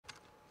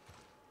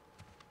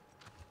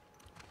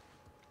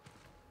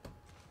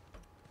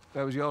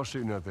That was y'all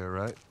shooting up there,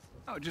 right?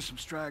 Oh, just some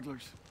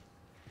stragglers.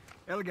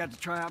 Ellie got to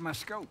try out my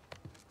scope.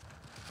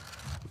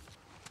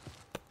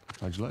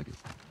 How'd you like it?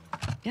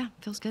 Yeah,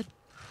 feels good.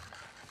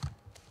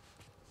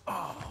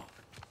 Oh.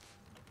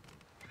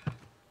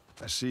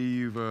 I see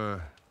you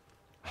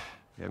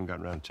haven't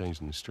gotten around to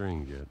changing the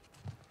strings yet.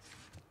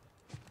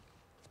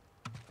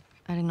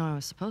 I didn't know I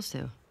was supposed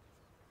to.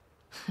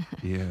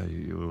 Yeah,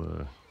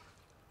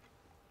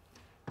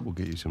 we'll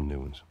get you some new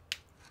ones.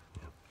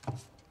 Yeah.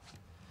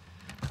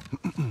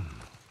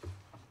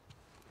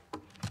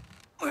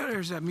 Well,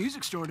 there's that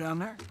music store down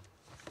there.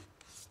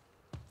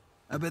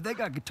 I bet they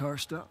got guitar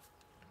stuff.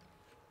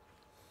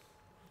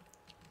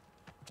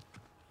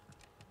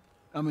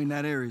 I mean,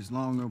 that area's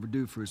long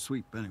overdue for a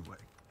sweep anyway.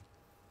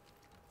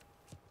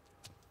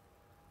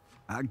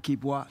 I can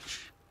keep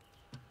watch.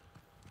 What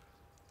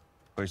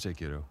do you say,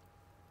 kiddo?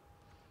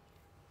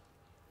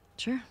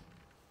 Sure.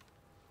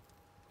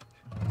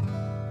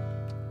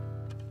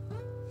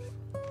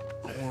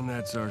 And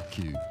that's our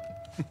cue.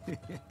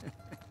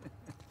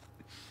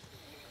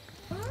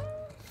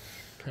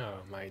 Oh,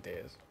 my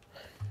days.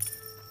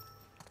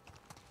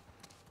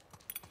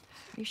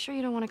 Are you sure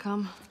you don't want to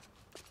come?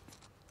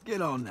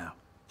 Get on now.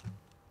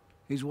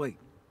 He's waiting.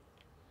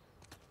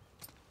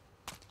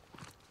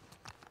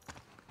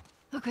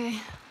 Okay.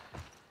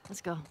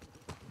 Let's go.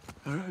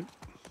 All right.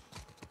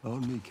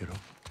 On me, kiddo.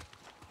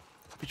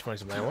 Which one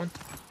is my one?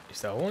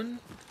 Is that one?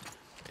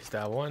 Is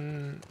that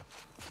one?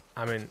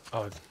 I mean,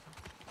 oh,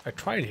 I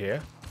tried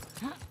here.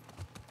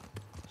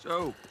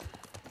 So,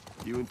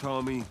 you and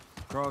Tommy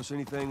cross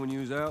anything when you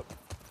was out?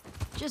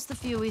 Just the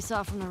few we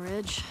saw from the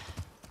ridge.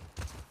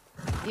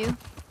 You?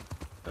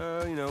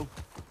 You know,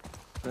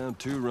 found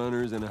 2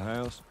 runners in a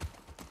house.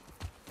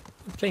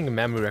 I'm playing a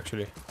memory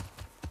actually.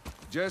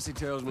 Jesse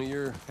tells me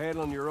you're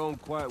handling your own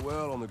quite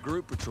well on the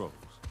group patrols.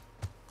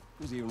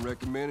 He's even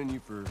recommending you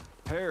for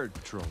paired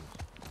patrols.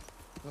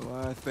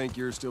 Well, I think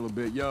you're still a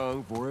bit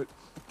young for it.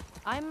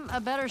 I'm a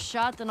better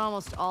shot than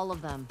almost all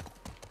of them.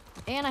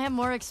 And I have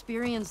more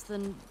experience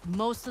than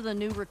most of the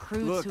new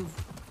recruits Look,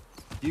 who've...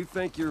 you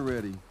think you're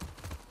ready.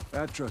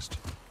 I trust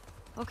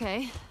you.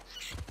 Okay.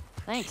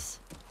 Thanks.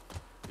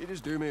 You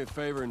just do me a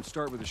favor and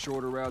start with the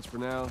shorter routes for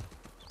now.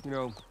 You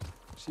know,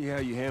 see how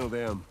you handle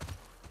them.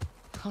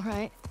 All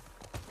right.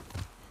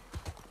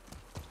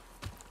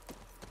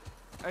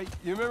 Hey,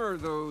 you remember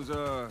those,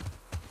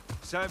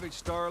 Savage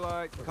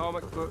Starlight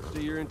comic books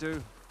that you're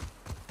into?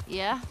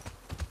 Yeah?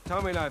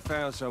 Tommy and I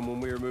found some when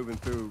we were moving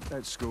through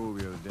that school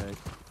the other day.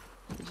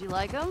 Did you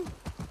like them?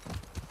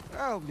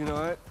 Oh, you know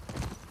what?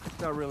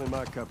 Not really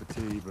my cup of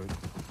tea, but...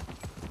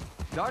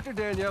 Dr.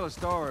 Daniela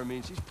Starr, I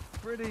mean, she's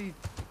pretty...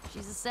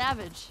 She's a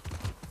savage.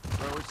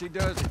 Well, what she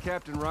does to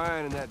Captain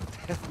Ryan in that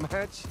death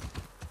match...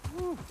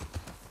 Whew.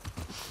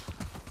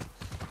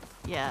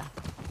 Yeah.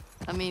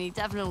 I mean, he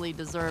definitely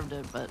deserved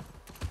it, but...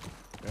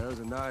 That was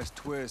a nice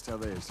twist how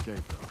they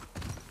escaped, though.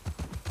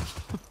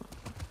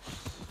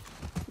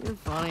 You're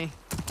funny.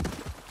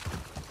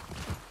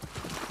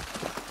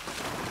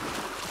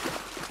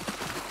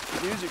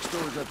 The music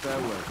store's up that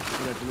way. We're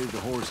gonna have to leave the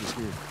horses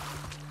here.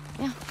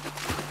 Yeah.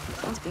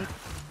 Sounds good.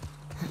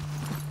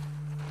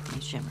 Hey,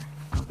 Shimmer.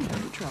 I'll get out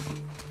of trouble.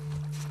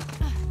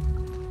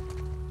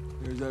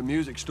 There's that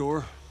music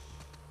store.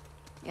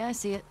 Yeah, I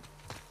see it.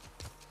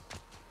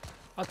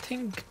 I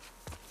think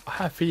I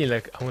have a feeling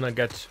like I'm gonna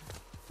get.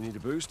 You need a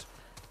boost?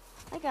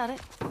 I got it.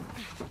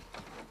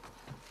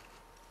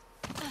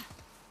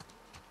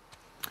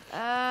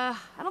 I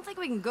don't think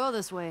we can go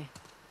this way.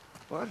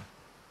 What?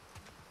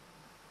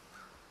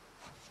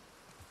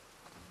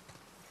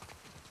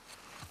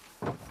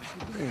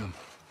 Damn.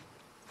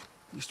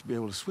 Used to be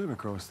able to swim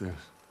across this.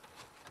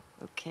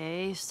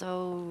 Okay,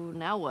 so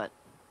now what?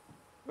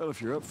 Well,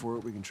 if you're up for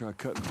it, we can try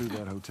cutting through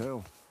that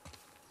hotel.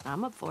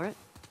 I'm up for it.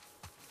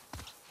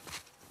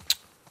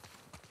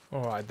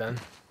 All right then.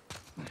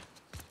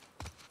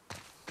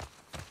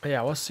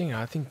 Yeah, I was thinking.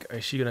 I think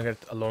is she gonna get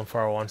alone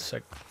for one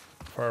sec,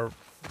 for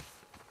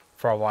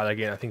a while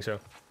again? I think so.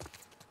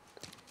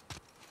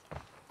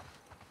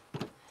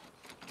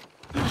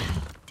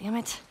 Damn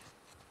it.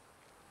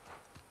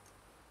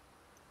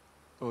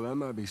 Oh, that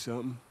might be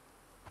something.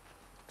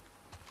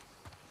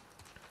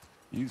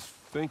 You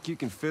think you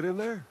can fit in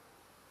there?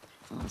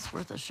 Well, it's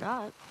worth a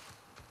shot.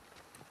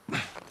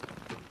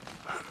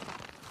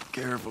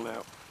 Careful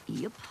now.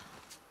 Yep.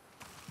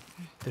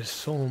 There's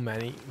so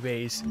many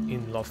ways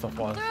in Lost of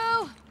Us.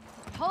 Through!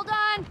 Hold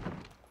on!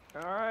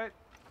 All right.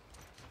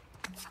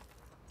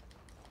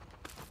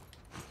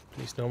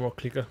 Please, no more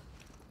clicker.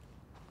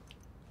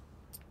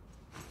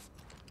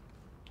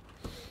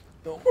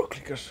 No more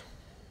clickers.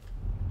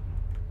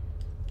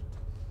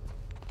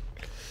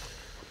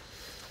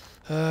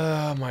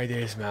 My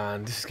days,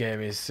 man. This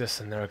game is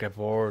just, I never get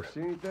bored.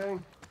 See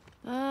anything?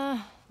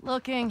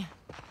 Looking.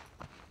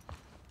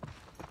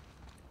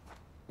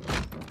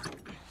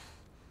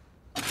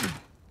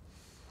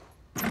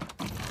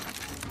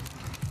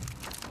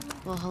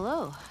 Well,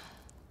 hello.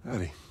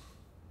 Howdy.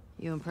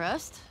 You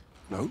impressed?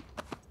 Nope.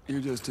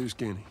 You're just too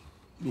skinny.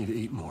 You need to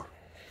eat more.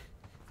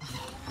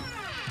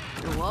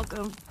 You're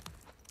welcome.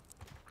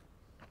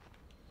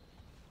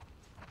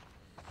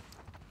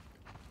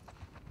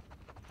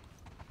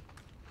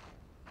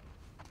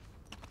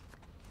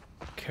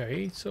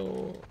 Okay,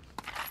 so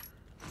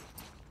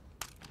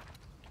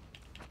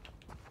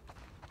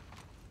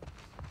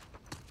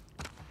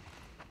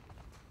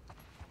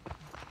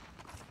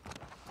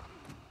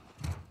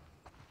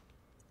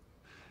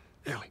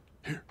Ellie,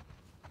 here.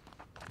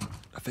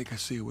 I think I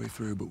see a way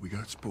through, but we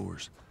got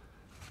spores.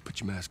 Put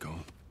your mask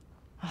on.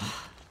 Do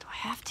I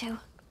have to?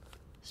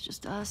 It's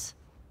just us.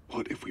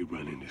 What if we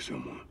run into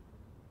someone?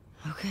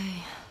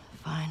 Okay,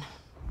 fine.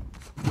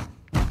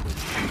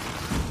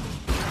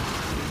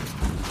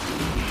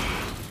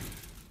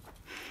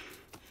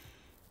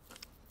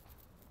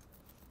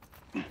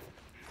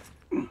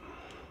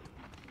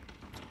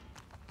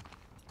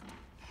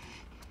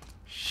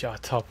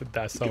 shut up with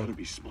that You gotta sound.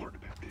 be smart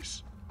about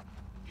this.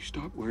 You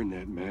stop wearing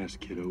that mask,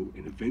 kiddo,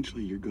 and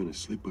eventually you're gonna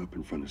slip up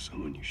in front of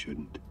someone you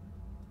shouldn't.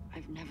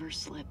 I've never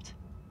slipped.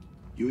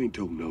 You ain't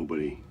told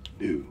nobody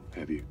new,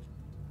 have you?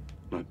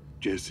 Not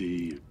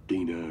Jesse or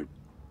Dina or...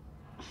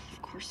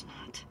 Of course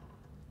not.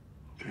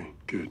 Okay,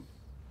 good.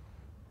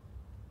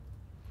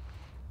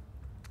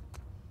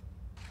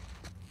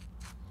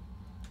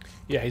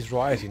 Yeah, he's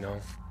right, you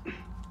know.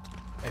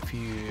 If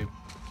you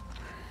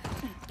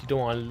don't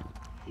want.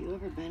 You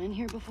ever been in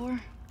here before?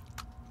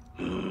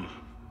 You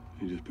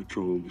just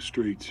patrol the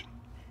streets.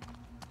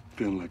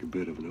 Feeling like a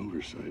bit of an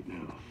oversight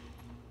now.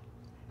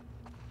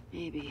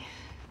 Maybe.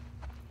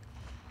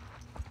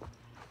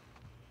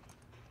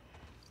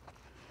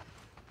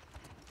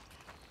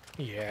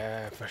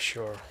 Yeah, for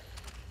sure.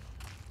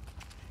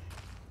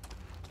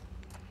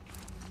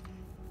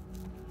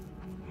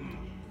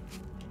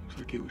 Looks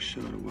like it was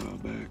shot a while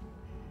back.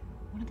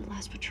 When did the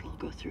last patrol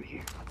go through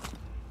here?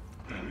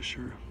 Not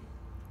sure.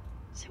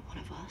 Is it one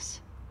of us?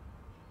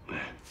 Nah.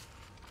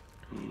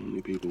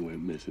 Only people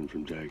went missing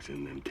from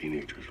Jackson, them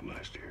teenagers from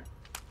last year.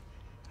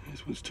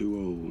 This one's too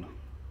old.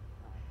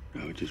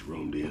 Now it just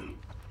roamed in.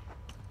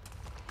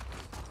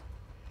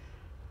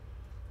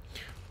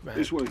 Man,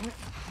 This way.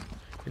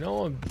 you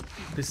know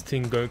this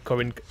thing going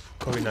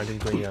COVID-19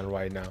 going on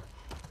right now.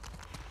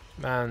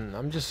 Man,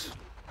 I'm just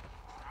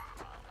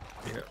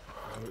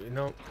you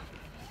know.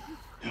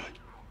 Ellie,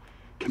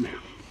 come here.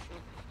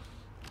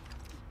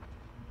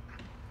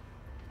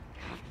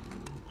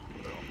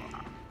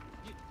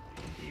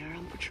 They are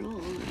on patrol,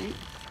 right?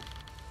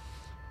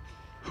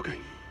 Okay.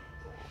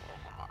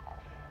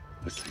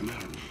 Let's take him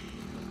out.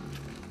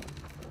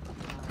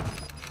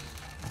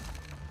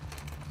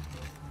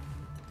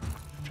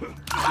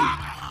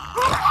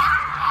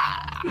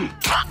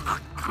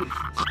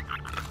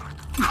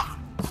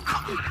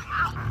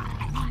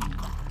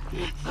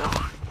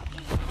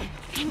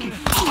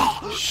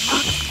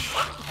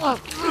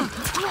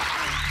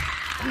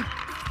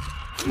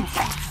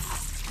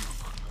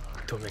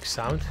 Don't make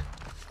sound.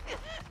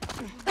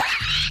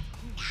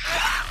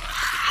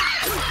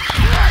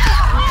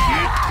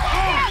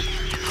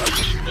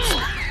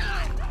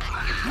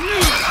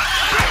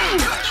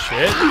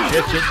 Shit.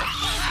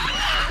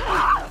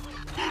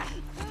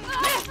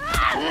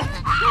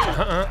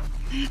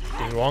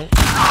 Being wrong.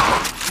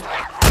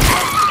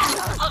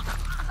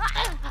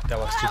 That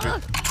was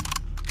stupid.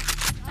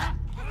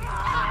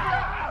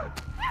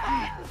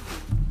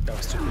 That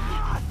was stupid.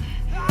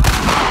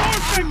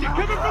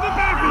 Coming for the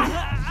back!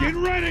 Get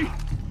ready!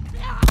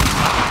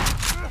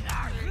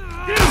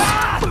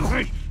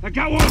 Hey, I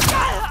got one!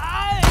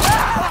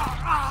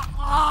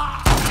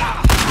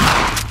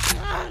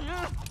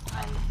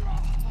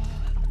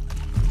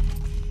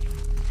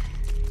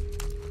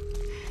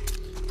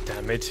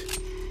 Damn it.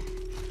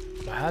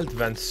 My health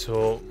went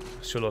so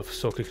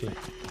quickly.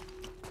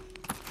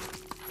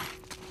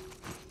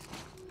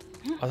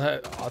 I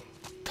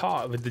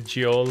thought with the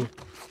geol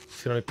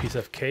it's only a piece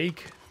of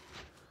cake,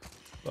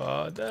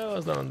 but that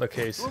was not the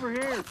case. Over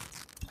here!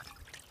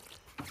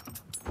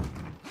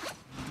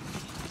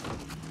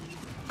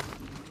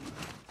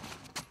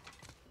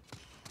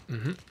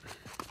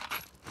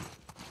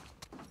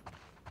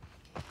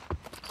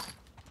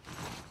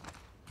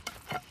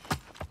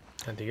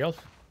 Anything else?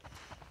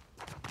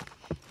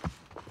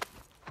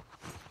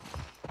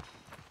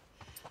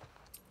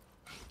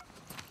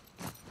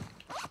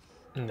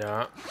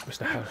 No,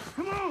 Mr. Howard.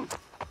 Come on!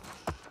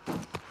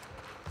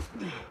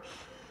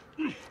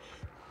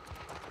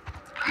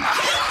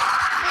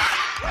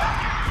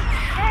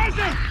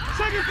 Isaac!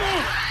 Second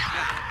floor!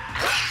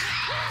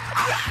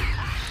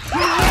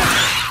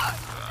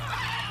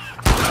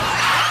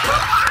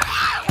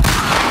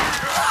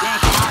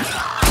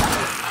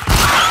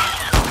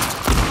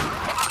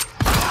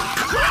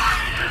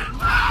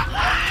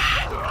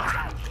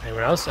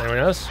 Anyone else? Anyone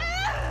else?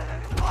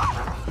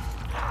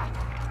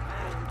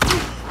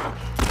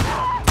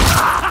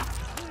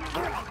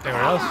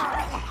 Anyone else?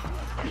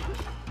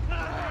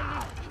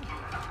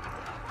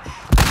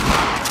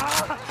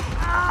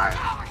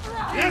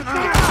 Yes,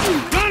 sir!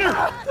 Gunner!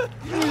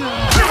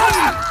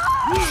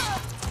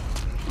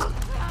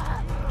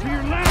 To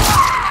your left!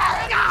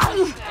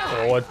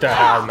 Oh, what the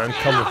hell, man?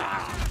 Come on.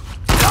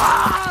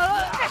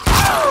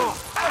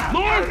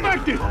 More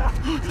infected!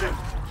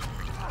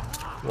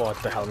 What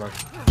the hell, man?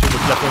 Should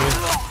have left me.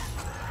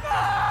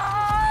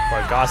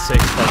 For God's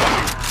sake, stop.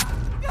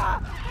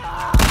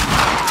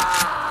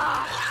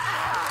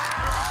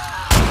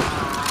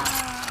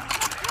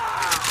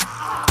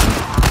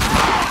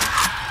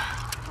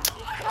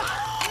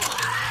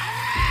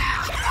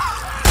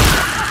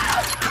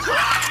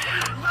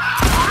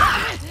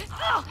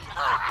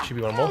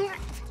 normal.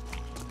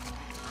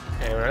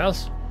 Anyone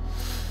else?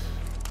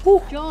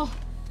 Joel,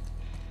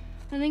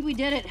 I think we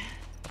did it.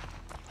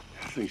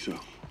 I think so.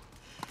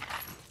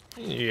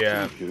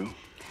 Yeah. You know,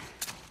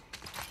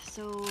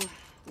 So,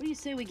 what do you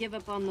say we give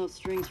up on those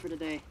strings for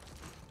today?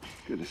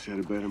 couldn't have said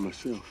it better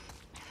myself.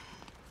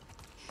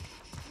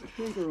 I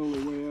think our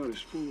only way out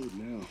is forward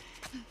now.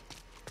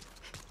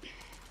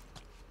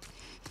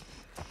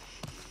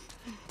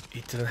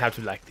 It doesn't have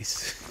to like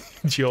this,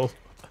 Joel.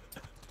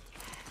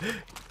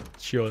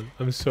 Joel,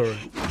 I'm sorry.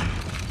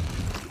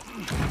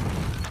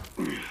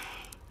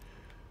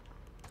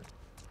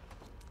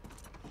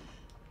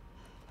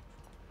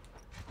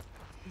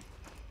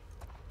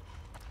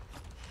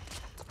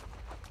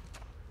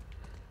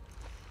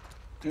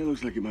 That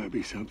looks like it might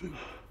be something.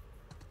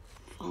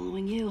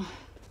 Following you.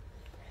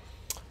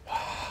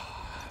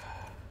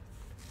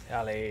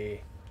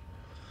 Ellie.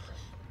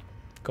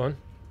 Go on.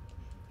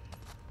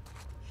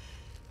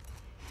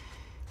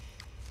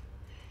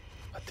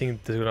 I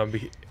think there's gonna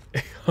be.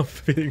 I'm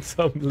feeling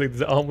something like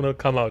the arm gonna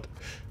come out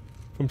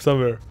from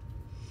somewhere.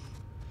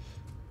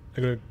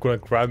 They're gonna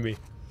grab me.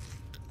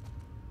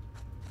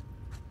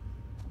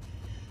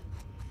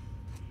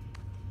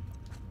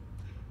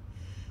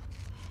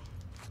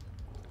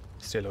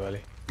 Still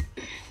Ellie.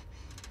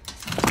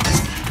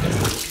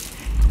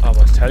 I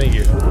was telling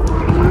you.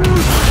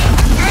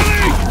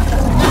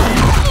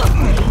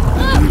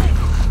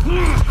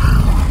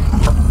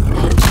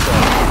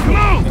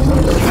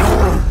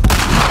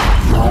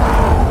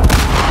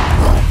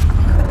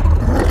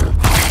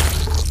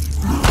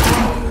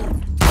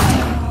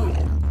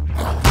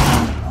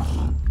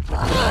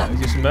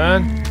 This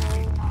man.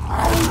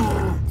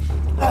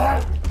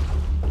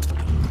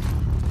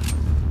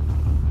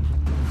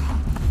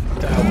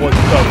 What the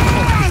fuck?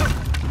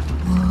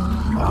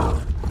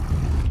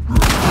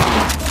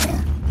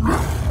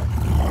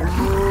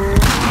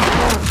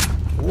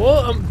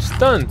 What? I'm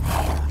stunned.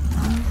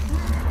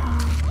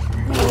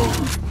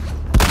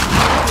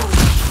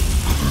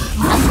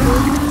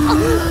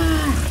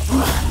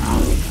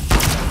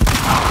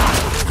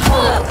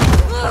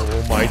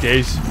 Oh my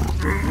days.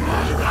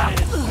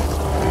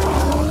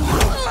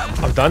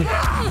 I'm done.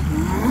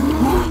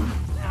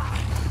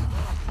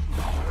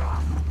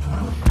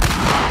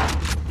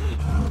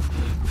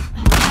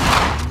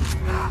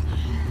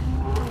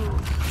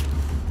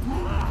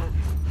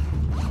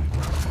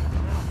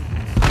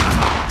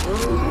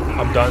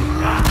 I'm done.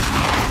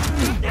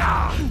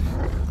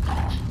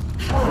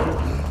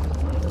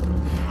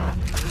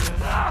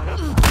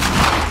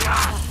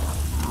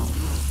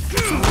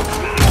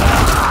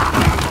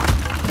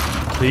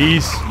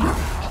 Please.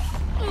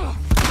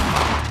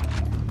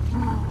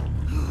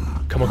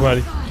 Come on,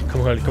 Ellie.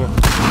 Come on, Ellie. Come on.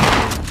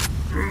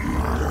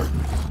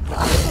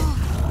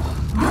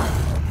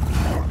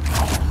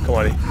 Come on,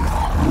 Ellie.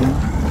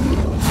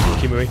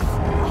 Keep moving.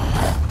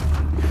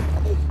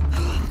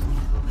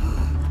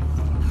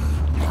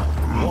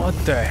 What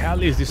the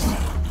hell is this?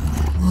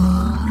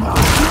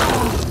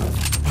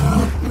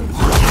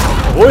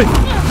 Oi!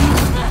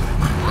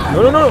 No,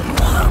 no, no!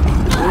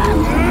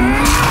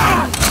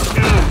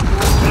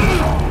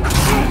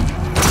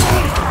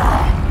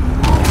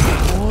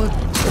 What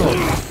the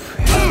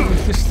hell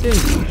is this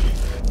thing?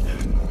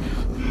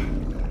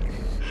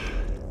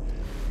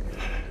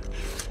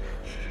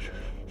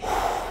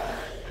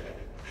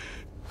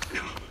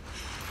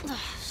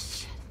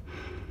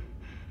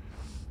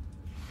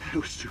 That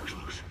was too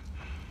close.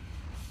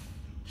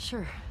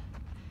 Sure.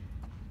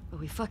 But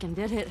we fucking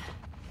did it.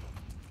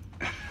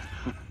 Yeah,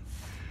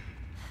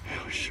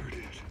 we sure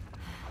did.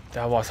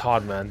 That was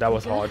hard, man. That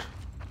was hard.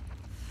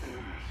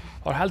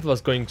 Our health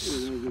was going.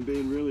 Other than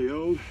being really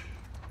old,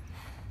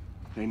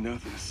 ain't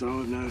nothing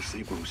solid, not a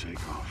sleep won't shake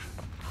off.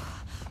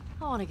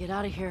 I want to get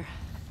out of here.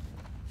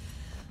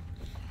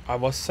 I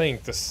was saying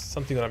there's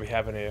something gonna be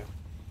happening here.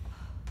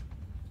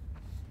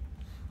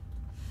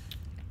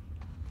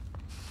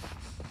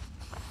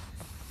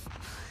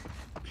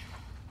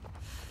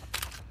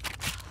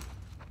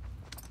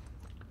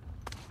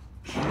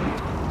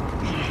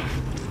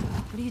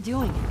 What are you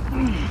doing?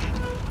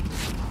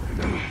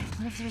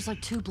 What if there's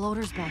like 2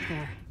 bloaters back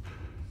there?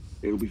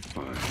 It'll be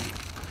fine.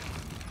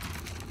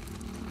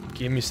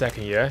 Give me a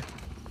second, yeah?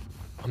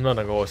 I'm not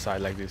gonna go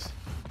outside like this.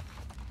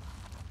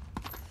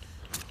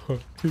 Oh,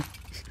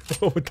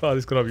 I thought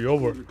it's gonna be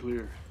over. We're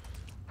clear.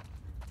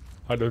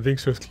 I don't think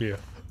so, it's clear.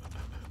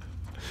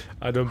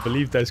 I don't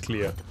believe that's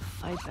clear.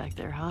 Fight back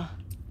there, huh?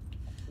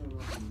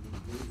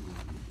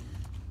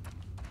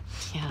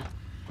 Yeah.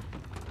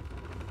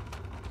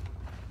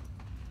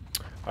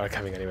 Alright,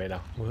 coming anyway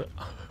now.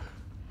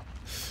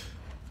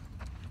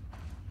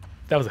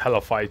 That was a hell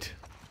of a fight.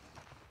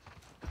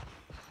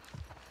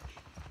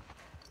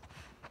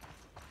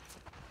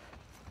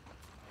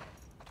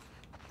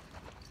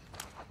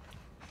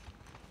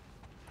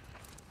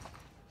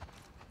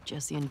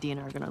 Jesse and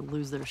Dina are gonna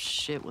lose their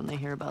shit when they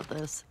hear about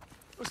this.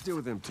 Let's deal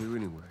with them two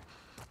anyway.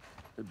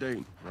 They're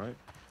dating, right?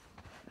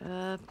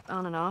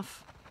 On and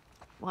off.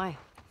 Why?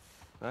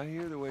 I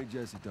hear the way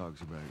Jesse talks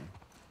about you.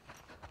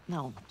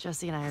 No,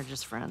 Jesse and I are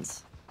just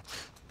friends.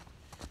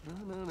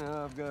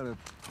 No, I've got a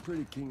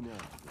pretty keen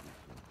eye.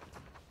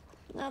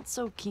 Not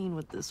so keen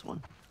with this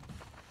one.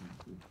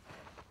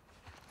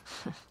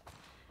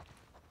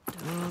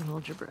 Don't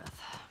hold your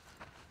breath.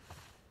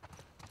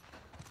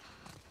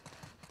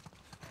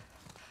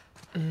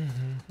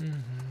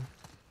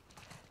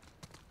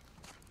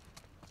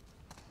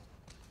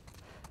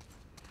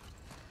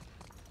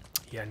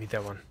 Yeah, I need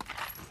that one.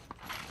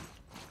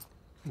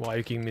 Why are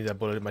you giving me that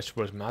bullet much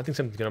worse, man? I think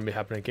something's gonna be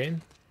happening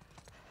again.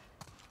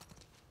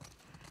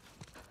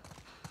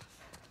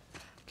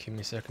 Give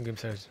me a second, give me a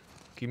second.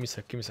 Give me a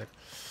sec, give me a sec.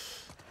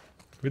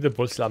 With the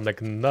bullet slam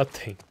like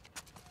nothing.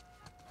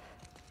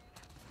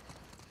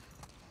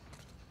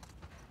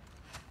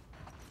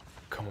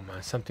 Come on,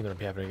 man, something gonna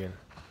be happening again.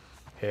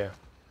 Here.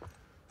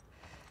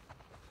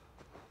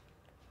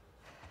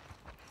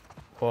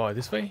 Oh,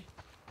 this way?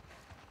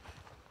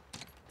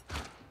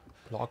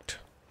 Blocked.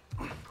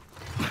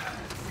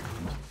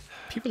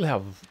 People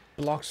have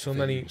blocked so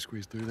many.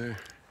 Squeeze through there.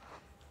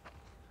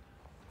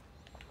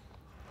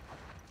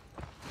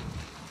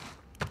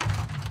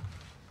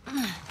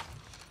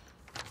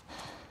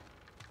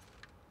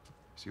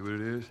 See what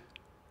it is?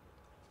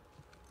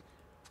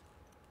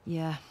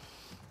 Yeah.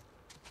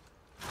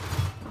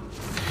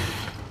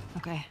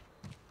 Okay.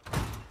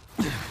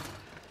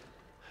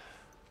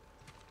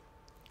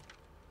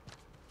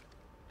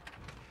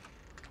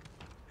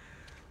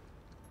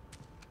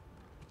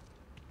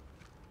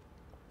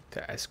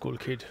 That school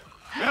kid.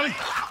 Ellie!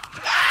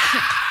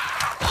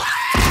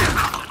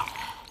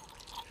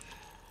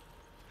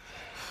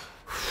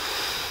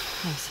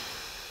 Thanks.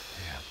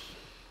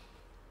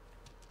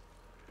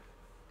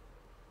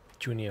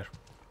 Junior.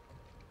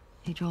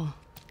 Hey, Joel.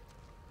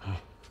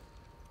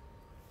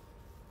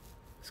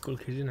 School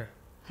kid, isn't it?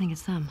 I think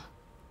it's them.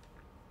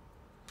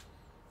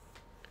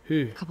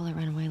 Who? A couple that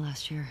ran away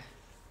last year.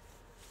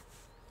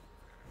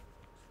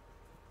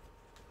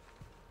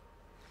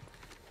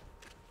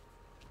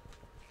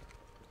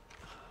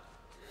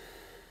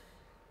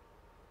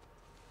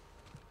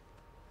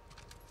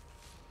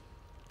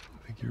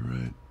 I think you're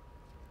right.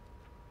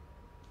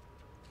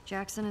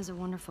 Jackson is a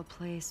wonderful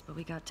place, but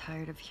we got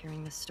tired of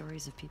hearing the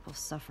stories of people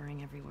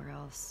suffering everywhere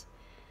else.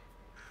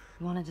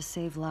 We wanted to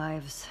save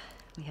lives.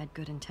 We had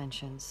good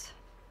intentions.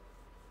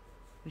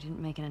 We didn't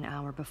make it an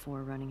hour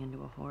before running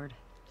into a horde.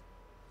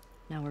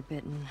 Now we're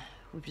bitten.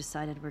 We've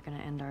decided we're gonna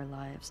end our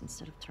lives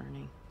instead of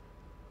turning.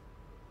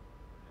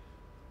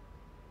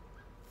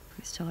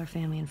 Please tell our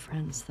family and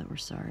friends that we're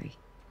sorry.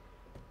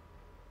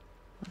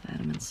 Love,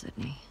 Adam and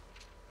Sydney.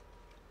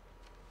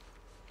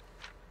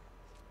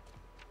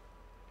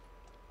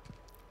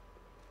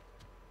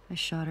 I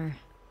shot her.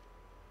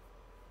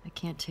 I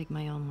can't take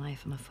my own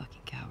life. I'm a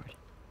fucking coward.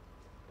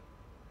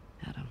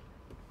 Adam.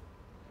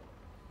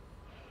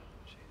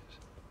 Jesus.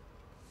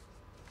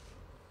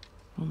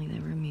 Only they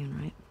were immune,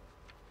 right?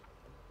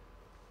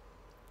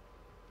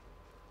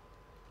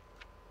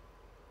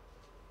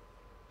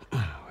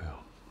 Well,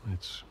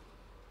 let's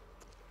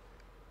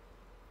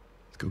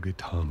go get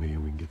Tommy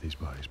and we can get these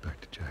bodies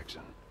back to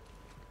Jackson.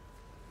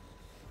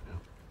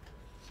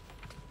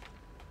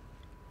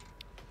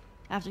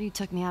 After you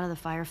took me out of the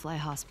Firefly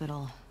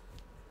Hospital,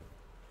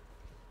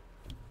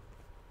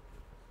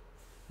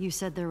 you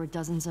said there were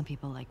dozens of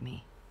people like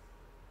me.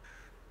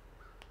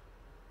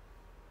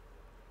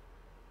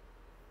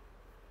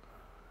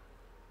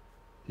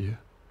 Yeah? Yeah,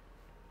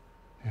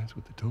 that's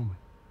what they told me.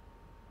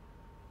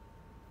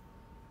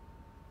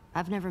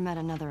 I've never met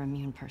another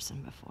immune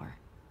person before.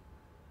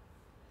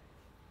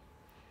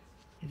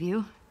 Have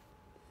you?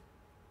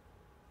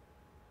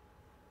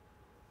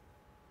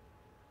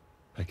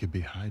 I could be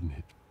hiding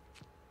it.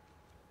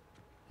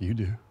 You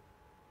do.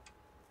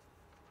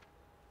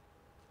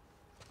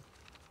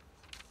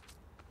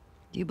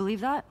 Do you believe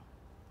that?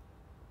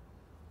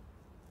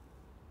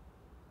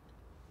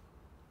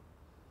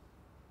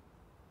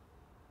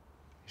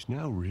 Is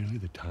now really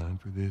the time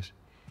for this?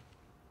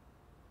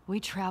 We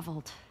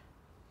traveled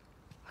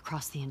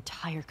across the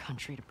entire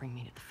country to bring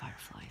me to the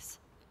Fireflies.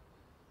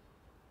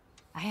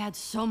 I had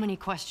so many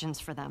questions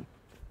for them.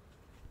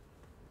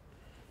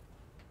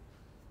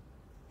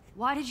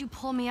 Why did you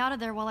pull me out of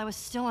there while I was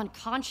still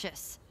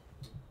unconscious?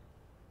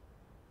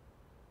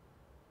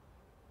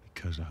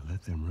 Because I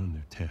let them run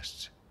their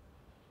tests.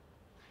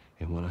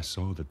 And when I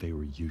saw that they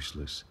were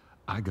useless,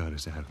 I got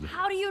us out of there.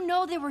 How do you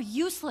know they were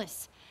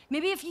useless?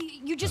 Maybe if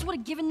you just would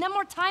have given them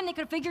more time, they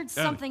could have figured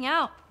something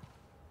out.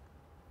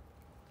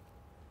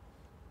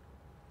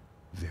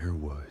 There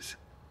was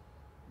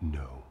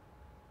no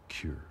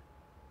cure.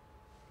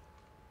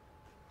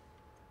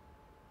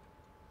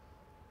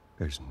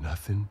 There's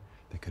nothing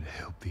that could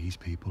help these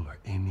people or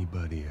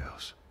anybody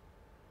else.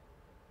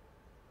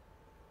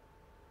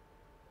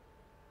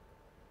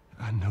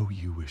 I know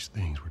you wish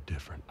things were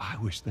different. I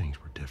wish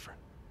things were different.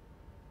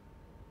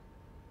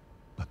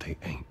 But they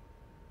ain't.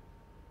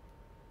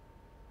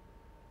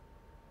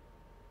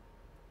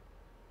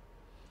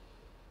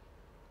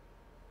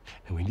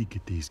 And we need to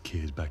get these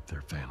kids back to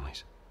their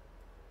families.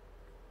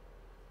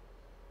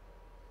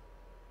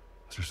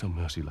 Is there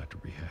something else you'd like to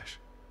rehash?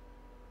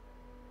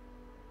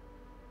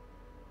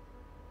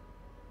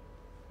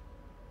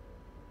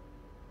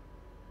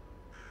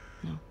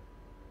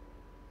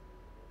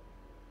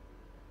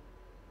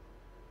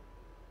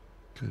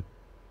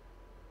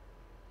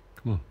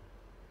 Come on.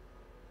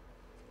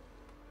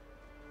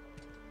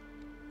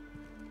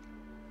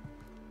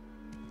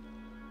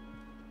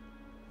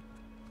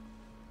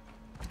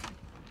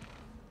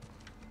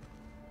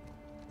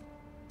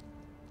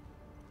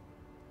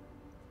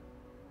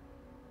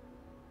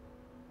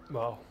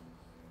 Wow.